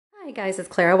Hi guys, it's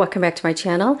Clara. Welcome back to my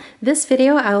channel. This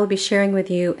video I will be sharing with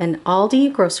you an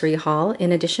Aldi grocery haul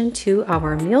in addition to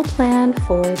our meal plan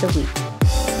for the week.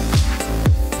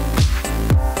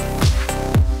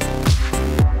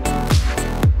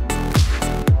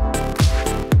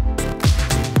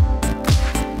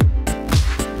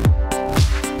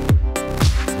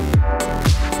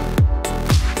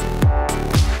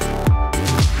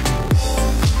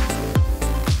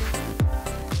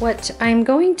 What I'm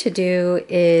going to do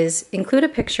is include a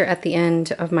picture at the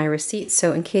end of my receipt,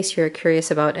 so in case you're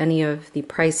curious about any of the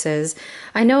prices.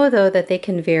 I know though that they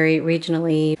can vary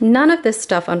regionally. None of this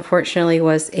stuff unfortunately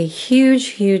was a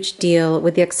huge deal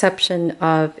with the exception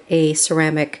of a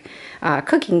ceramic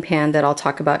cooking pan that I'll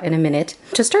talk about in a minute.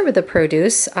 To start with the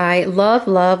produce, I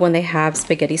love when they have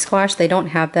spaghetti squash. They don't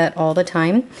have that all the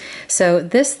time. So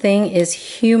this thing is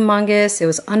humongous. It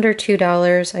was under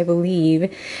 $2, I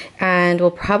believe, and will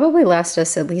probably last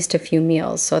us at least a few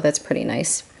meals, so that's pretty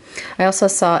nice. I also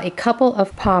saw a couple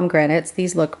of pomegranates.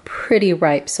 These look pretty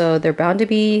ripe, so they're bound to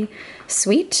be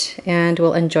sweet, and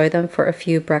we'll enjoy them for a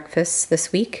few breakfasts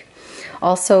this week.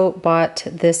 Also bought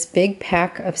this big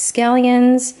pack of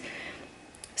scallions,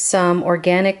 some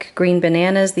organic green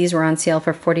bananas. These were on sale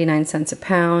for 49 cents a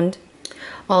pound.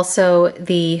 Also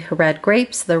the red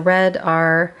grapes. The red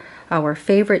are our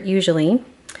favorite usually.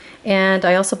 And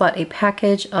I also bought a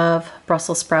package of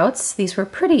Brussels sprouts. These were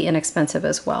pretty inexpensive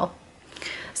as well.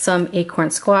 Some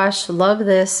acorn squash. Love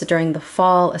this during the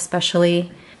fall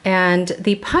especially. And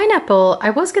the pineapple, I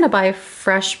was gonna buy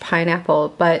fresh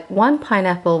pineapple, but one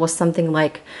pineapple was something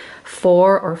like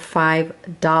 $4 or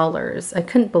 $5. I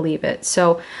couldn't believe it.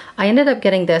 So I ended up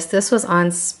getting this. This was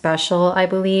on special, I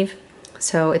believe.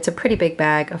 So it's a pretty big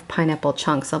bag of pineapple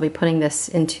chunks. I'll be putting this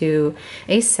into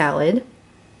a salad.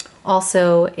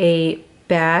 Also a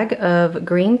bag of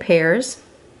green pears.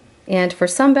 And for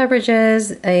some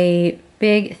beverages, a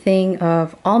big thing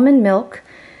of almond milk.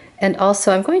 And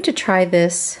also I'm going to try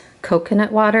this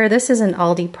coconut water. This is an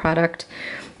Aldi product,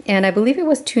 and I believe it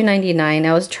was $2.99.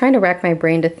 I was trying to rack my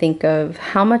brain to think of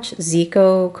how much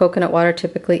Zico coconut water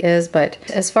typically is, but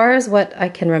as far as what I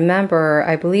can remember,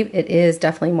 I believe it is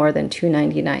definitely more than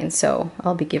 $2.99, so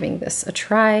I'll be giving this a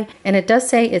try. And it does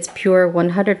say it's pure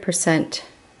 100%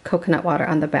 coconut water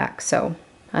on the back, so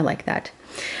I like that.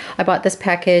 I bought this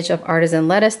package of artisan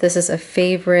lettuce. This is a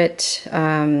favorite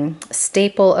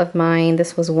staple of mine.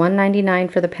 This was $1.99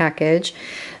 for the package.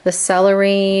 The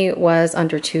celery was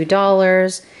under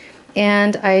 $2.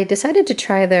 And I decided to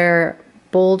try their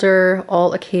Boulder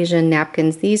all occasion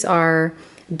napkins. These are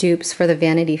dupes for the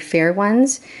Vanity Fair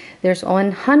ones. There's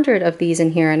 100 of these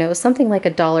in here, and it was something like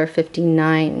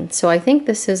 $1.59. So I think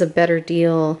this is a better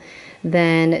deal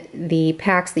than the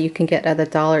packs that you can get at the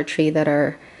Dollar Tree that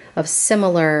are of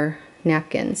similar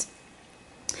napkins.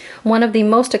 One of the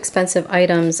most expensive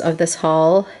items of this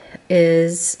haul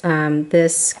is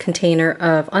this container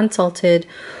of unsalted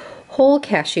whole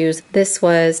cashews. This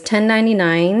was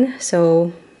 $10.99,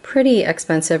 so pretty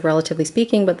expensive relatively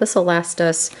speaking, but this will last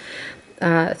us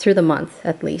through the month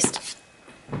at least.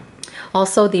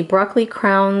 Also, the broccoli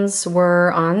crowns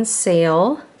were on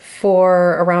sale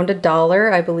for around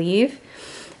 $1, I believe.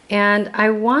 And I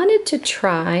wanted to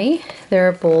try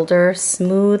their Boulder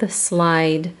Smooth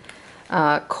Slide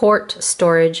quart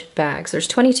storage bags. There's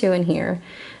 22 in here,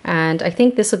 and I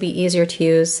think this will be easier to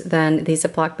use than these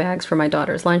Ziploc bags for my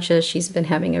daughter's lunches. She's been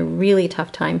having a really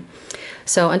tough time.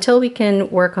 So until we can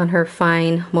work on her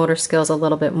fine motor skills a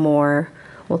little bit more,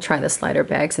 we'll try the slider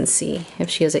bags and see if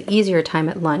she has an easier time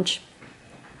at lunch.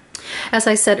 As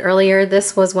I said earlier,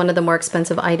 this was one of the more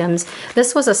expensive items.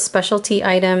 This was a specialty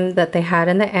item that they had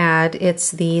in the ad.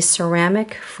 It's the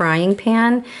ceramic frying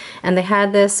pan, and they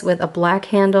had this with a black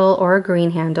handle or a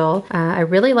green handle. I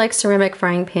really like ceramic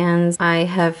frying pans. I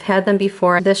have had them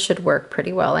before. This should work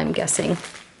pretty well, I'm guessing.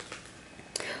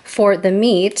 For the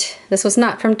meat, this was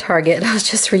not from Target. I was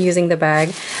just reusing the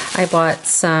bag. I bought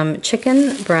some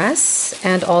chicken breasts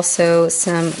and also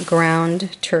some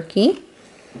ground turkey.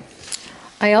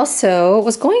 I also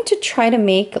was going to try to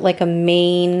make like a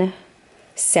main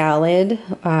salad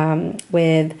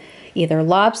with either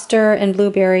lobster and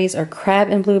blueberries or crab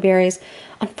and blueberries.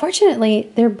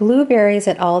 Unfortunately, their blueberries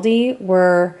at Aldi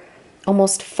were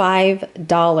almost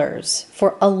 $5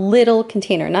 for a little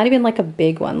container, not even like a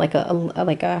big one, like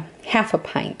a half a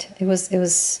pint. It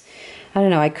was I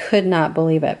don't know, I could not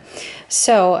believe it.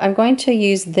 So I'm going to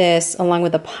use this along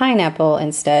with a pineapple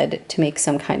instead to make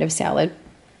some kind of salad.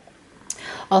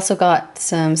 Also got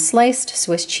some sliced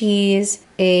Swiss cheese,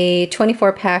 a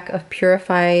 24 pack of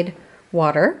purified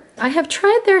water. I have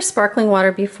tried their sparkling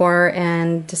water before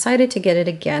and decided to get it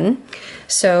again.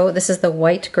 So this is the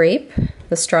white grape,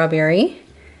 the strawberry,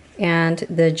 and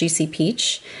the juicy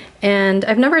peach. And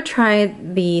I've never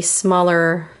tried the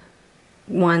smaller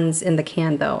ones in the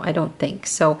can though, I don't think.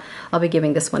 So I'll be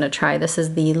giving this one a try. This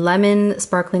is the lemon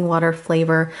sparkling water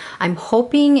flavor. I'm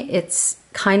hoping it's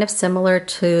kind of similar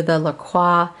to the La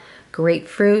Croix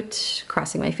grapefruit.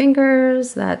 Crossing my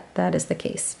fingers that is the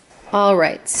case. All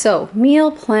right, so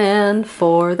meal plan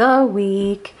for the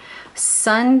week.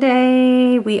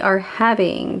 Sunday, we are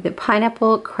having the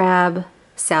pineapple crab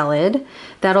salad.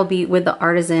 That'll be with the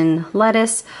artisan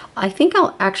lettuce. I think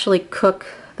I'll actually cook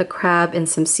the crab in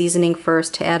some seasoning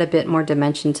first to add a bit more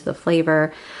dimension to the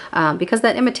flavor because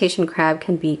that imitation crab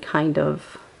can be kind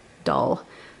of dull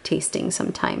tasting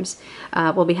sometimes.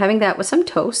 We'll be having that with some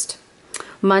toast.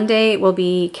 Monday will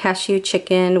be cashew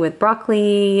chicken with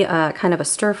broccoli, kind of a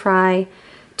stir fry.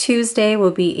 Tuesday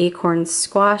will be acorn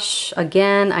squash.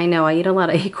 Again, I know I eat a lot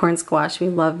of acorn squash. We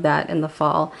love that in the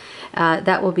fall.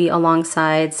 That will be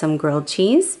alongside some grilled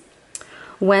cheese.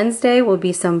 Wednesday will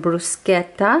be some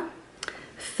bruschetta.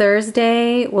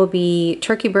 Thursday will be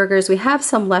turkey burgers. We have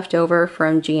some left over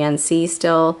from GNC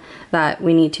still that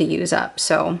we need to use up.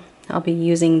 So I'll be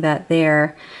using that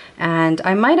there. And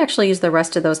I might actually use the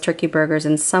rest of those turkey burgers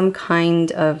in some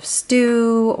kind of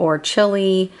stew or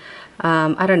chili.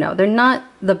 I don't know. They're not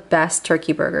the best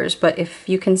turkey burgers, but if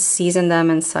you can season them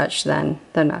and such, then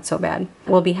they're not so bad.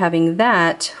 We'll be having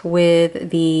that with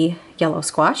the yellow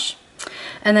squash.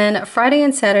 And then Friday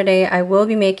and Saturday, I will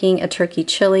be making a turkey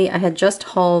chili. I had just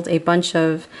hauled a bunch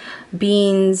of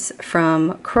beans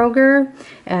from Kroger.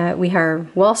 We are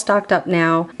well stocked up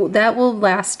now. That will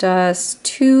last us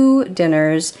 2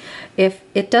 dinners. If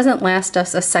it doesn't last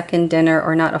us a second dinner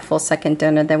or not a full second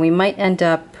dinner, then we might end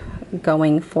up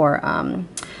going for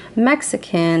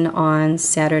Mexican on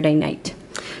Saturday night.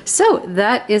 So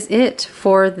that is it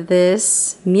for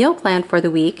this meal plan for the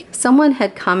week. Someone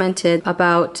had commented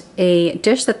about a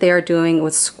dish that they are doing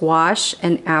with squash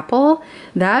and apple.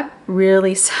 That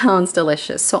really sounds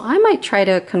delicious. So I might try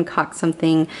to concoct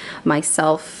something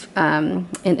myself in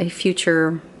a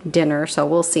future dinner, so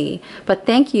we'll see. But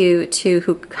thank you to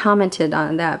who commented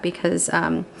on that because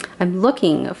I'm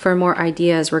looking for more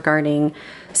ideas regarding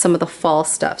some of the fall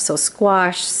stuff. So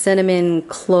squash, cinnamon,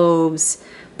 cloves,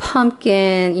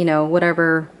 pumpkin, you know,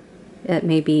 whatever it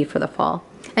may be for the fall.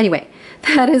 Anyway,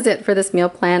 that is it for this meal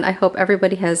plan. I hope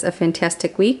everybody has a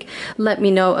fantastic week. Let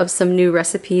me know of some new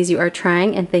recipes you are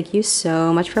trying, and thank you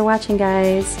so much for watching,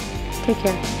 guys. Take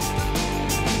care.